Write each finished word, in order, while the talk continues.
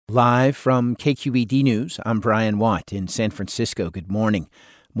Live from KQED News, I'm Brian Watt in San Francisco. Good morning.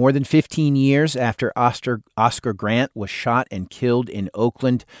 More than 15 years after Oscar Grant was shot and killed in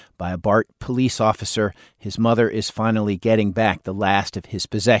Oakland by a BART police officer, his mother is finally getting back the last of his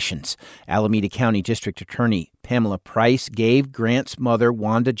possessions. Alameda County District Attorney Pamela Price gave Grant's mother,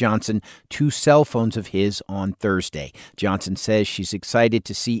 Wanda Johnson, 2 cell phones of his on Thursday. Johnson says she's excited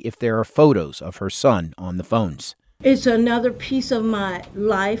to see if there are photos of her son on the phones. It's another piece of my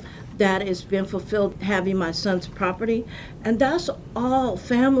life that has been fulfilled, having my son's property, and that's all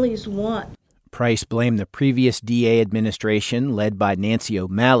families want. Price blamed the previous DA administration, led by Nancy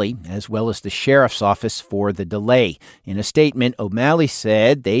O'Malley, as well as the sheriff's office for the delay. In a statement, O'Malley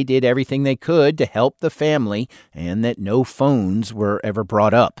said they did everything they could to help the family and that no phones were ever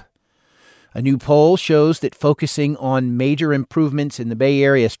brought up. A new poll shows that focusing on major improvements in the Bay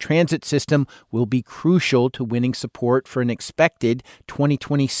Area's transit system will be crucial to winning support for an expected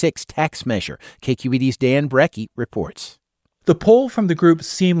 2026 tax measure. KQED's Dan Brecky reports. The poll from the group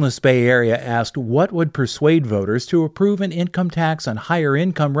Seamless Bay Area asked what would persuade voters to approve an income tax on higher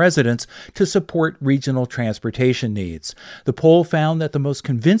income residents to support regional transportation needs. The poll found that the most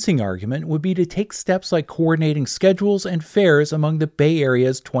convincing argument would be to take steps like coordinating schedules and fares among the Bay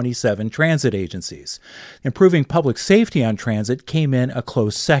Area's 27 transit agencies. Improving public safety on transit came in a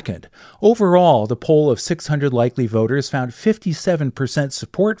close second. Overall, the poll of 600 likely voters found 57%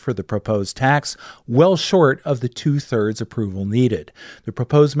 support for the proposed tax, well short of the 2/3 approval needed. The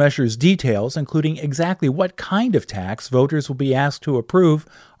proposed measure's details, including exactly what kind of tax voters will be asked to approve,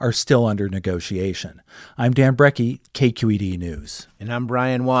 are still under negotiation. I'm Dan Brecky, KQED News. And I'm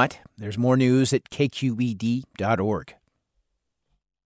Brian Watt. There's more news at kqed.org.